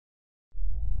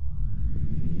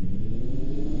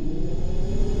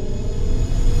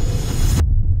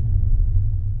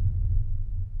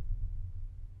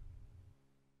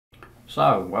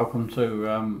So, welcome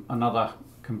to another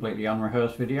completely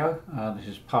unrehearsed video. This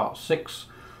is part 6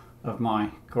 of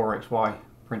my CoreXY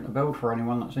printer build for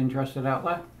anyone that's interested out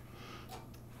there.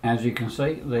 As you can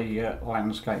see, the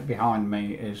landscape behind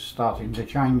me is starting to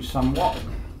change somewhat.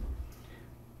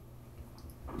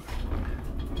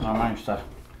 I managed to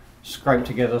scrape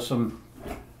together some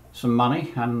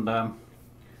money and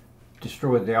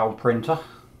destroyed the old printer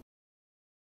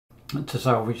to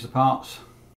salvage the parts,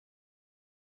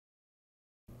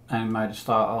 and made a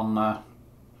start on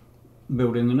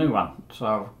building the new one.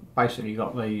 So basically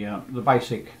got the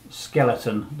basic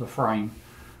skeleton, the frame,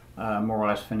 more or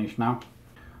less finished now.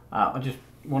 I just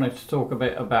wanted to talk a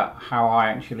bit about how I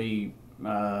actually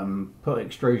put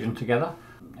extrusion together.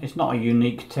 It's not a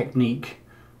unique technique,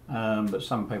 but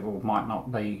some people might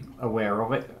not be aware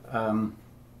of it. Got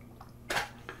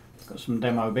some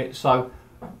demo bits. So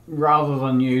rather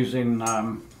than using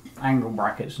angle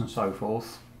brackets and so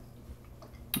forth,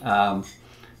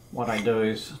 what I do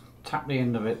is tap the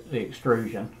end of it, the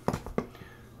extrusion,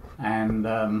 and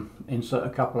insert a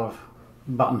couple of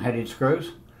button headed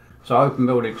screws. So open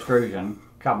build extrusion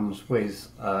comes with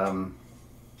holes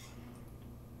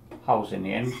in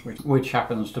the end, which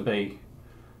happens to be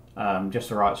just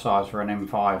the right size for an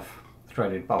M5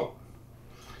 threaded bolt.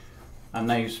 And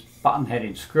these button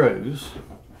headed screws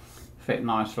fit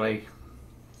nicely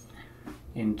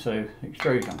into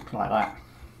extrusion like that.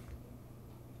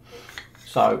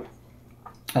 So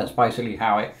that's basically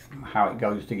how it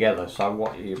goes together. So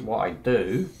what I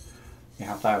do, you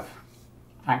have to have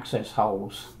access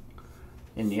holes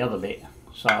in the other bit.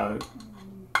 So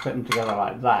put them together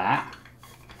like that,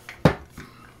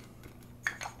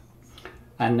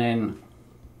 and then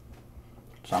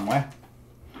somewhere,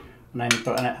 and then you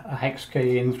put a hex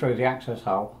key in through the access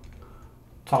hole,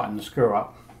 tighten the screw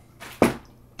up,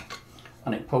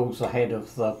 and it pulls the head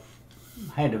of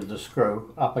the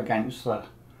screw up against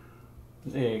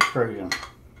the extrusion.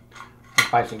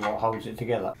 That's basically what holds it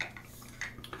together.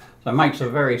 So it makes a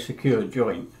very secure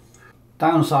joint.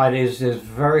 Downside is there's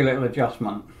very little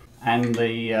adjustment, and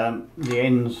the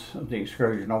ends of the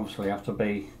extrusion obviously have to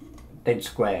be dead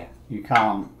square. You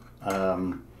can't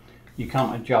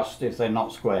adjust if they're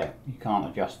not square. You can't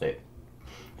adjust it.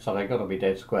 So they've got to be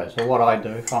dead square. So what I do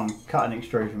if I'm cutting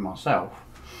extrusion myself,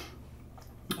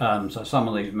 so some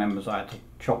of these members I had to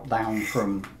chop down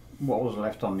from what was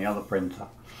left on the other printer.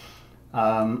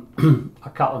 I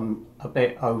cut them a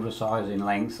bit oversized in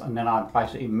length, and then I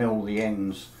basically mill the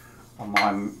ends on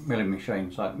my milling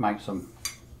machine, so it makes them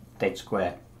dead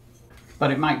square. But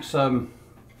it makes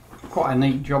quite a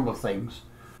neat job of things,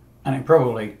 and it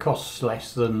probably costs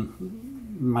less than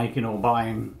making or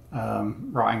buying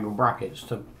right angle brackets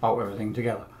to bolt everything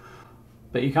together.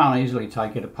 But you can't easily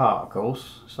take it apart, of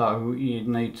course, so you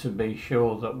need to be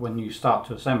sure that when you start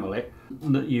to assemble it,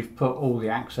 that you've put all the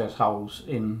access holes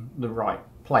in the right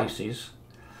places.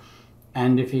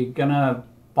 And if you're going to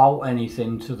bolt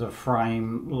anything to the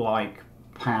frame, like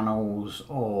panels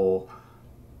or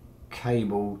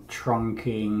cable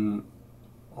trunking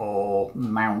or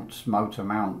mounts, motor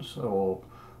mounts or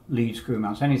lead screw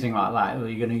mounts, anything like that, or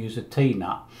you're going to use a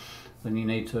T-nut, then you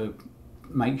need to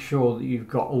make sure that you've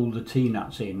got all the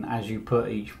T-nuts in as you put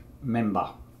each member.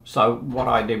 So what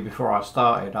I did before I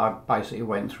started, I basically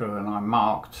went through and I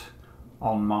marked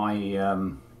on my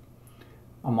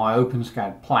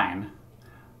OpenSCAD plan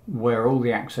where all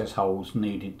the access holes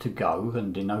needed to go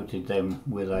and denoted them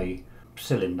with a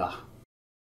cylinder.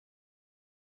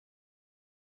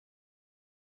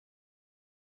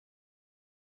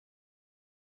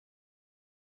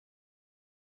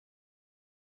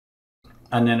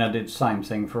 And then I did the same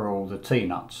thing for all the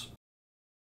T-nuts.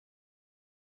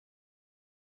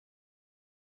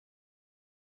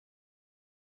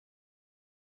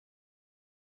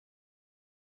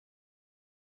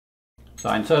 So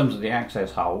in terms of the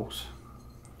access holes,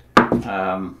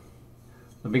 the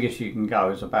biggest you can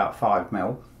go is about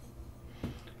 5mm,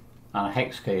 and a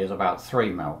hex key is about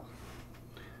 3mm.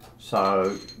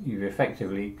 So you've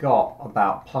effectively got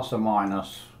about plus or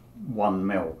minus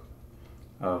 1mm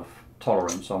of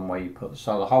tolerance on where you put.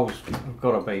 So the holes have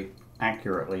got to be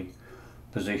accurately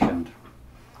positioned.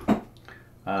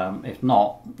 If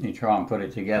not, you try and put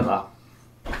it together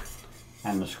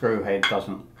and the screw head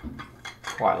doesn't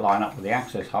quite line up with the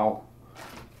access hole,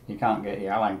 you can't get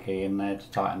your Allen key in there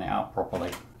to tighten it up properly.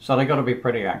 So they've got to be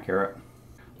pretty accurate.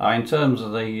 In terms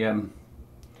of the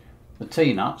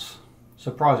T-nuts,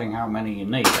 surprising how many you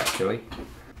need actually.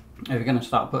 If you're going to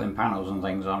start putting panels and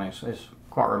things on, it's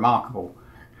quite remarkable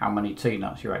how many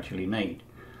T-nuts you actually need.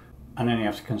 And then you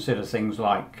have to consider things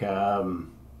like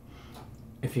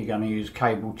If you're going to use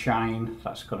cable chain,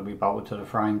 that's got to be bolted to the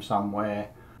frame somewhere.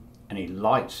 Any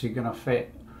lights you're going to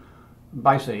fit.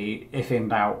 Basically, if in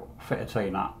doubt, fit a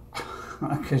T-nut.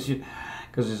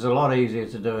 Because it's a lot easier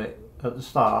to do it at the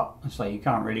start, so you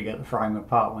can't really get the frame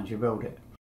apart once you build it.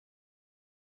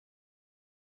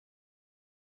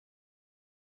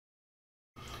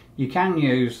 You can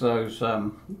use those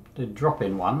the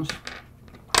drop-in ones,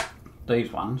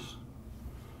 these ones,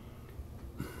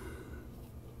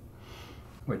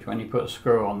 which when you put a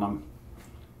screw on them,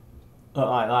 look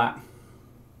like that,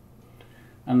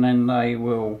 and then they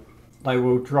will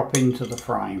drop into the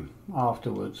frame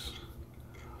afterwards.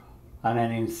 And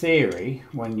then in theory,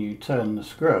 when you turn the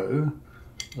screw,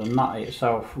 the nut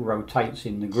itself rotates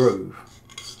in the groove.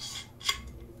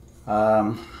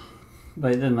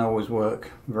 But it doesn't always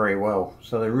work very well,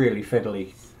 so they're really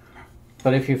fiddly.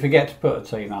 But if you forget to put a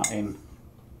T-nut in,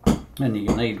 and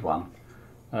you need one,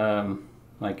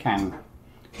 they can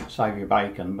save you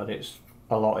bacon, but it's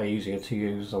a lot easier to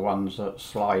use the ones that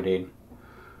slide in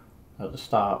at the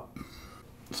start.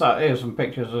 So here's some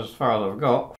pictures as far as I've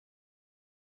got.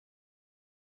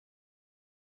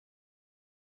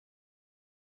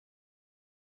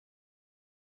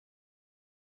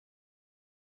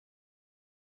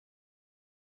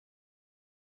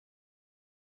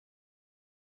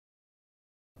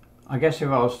 I guess if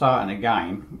I was starting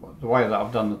again, the way that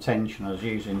I've done the tension is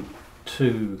using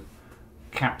 2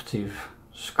 captive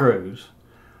screws.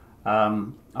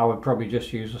 I would probably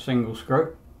just use a single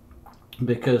screw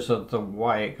because of the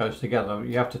way it goes together.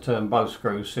 You have to turn both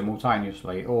screws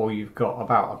simultaneously, or you've got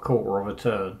about 1/4 of a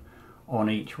turn on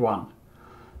each one.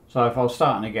 So if I was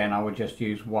starting again, I would just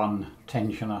use 1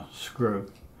 tensioner screw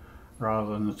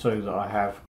rather than the 2 that I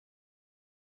have.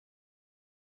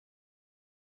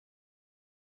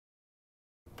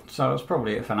 So that's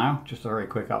probably it for now, just a very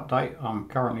quick update. I'm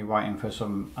currently waiting for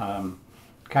some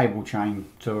cable chain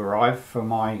to arrive for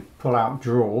my pull-out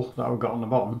drawer that I've got on the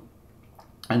bottom,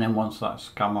 and then once that's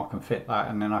come I can fit that,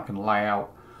 and then I can lay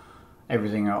out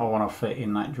everything that I want to fit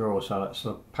in that drawer. So that's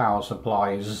the power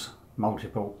supplies,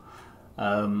 multiple,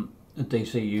 a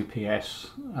DC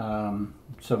UPS,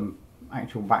 some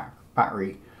actual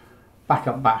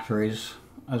backup batteries,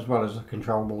 as well as the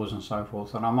control boards and so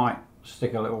forth. And I might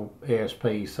stick a little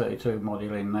ESP32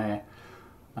 module in there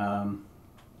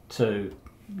to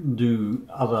do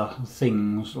other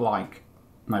things, like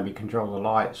maybe control the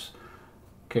lights,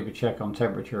 keep a check on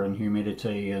temperature and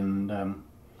humidity, and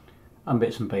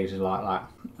bits and pieces like that.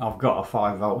 I've got a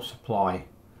 5-volt supply,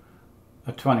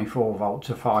 a 24-volt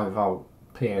to 5-volt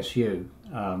PSU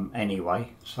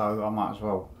anyway, so I might as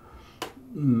well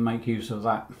make use of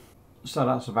that. So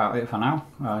that's about it for now.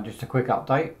 Just a quick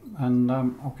update, and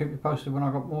I'll keep you posted when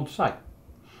I've got more to say.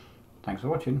 Thanks for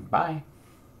watching. Bye.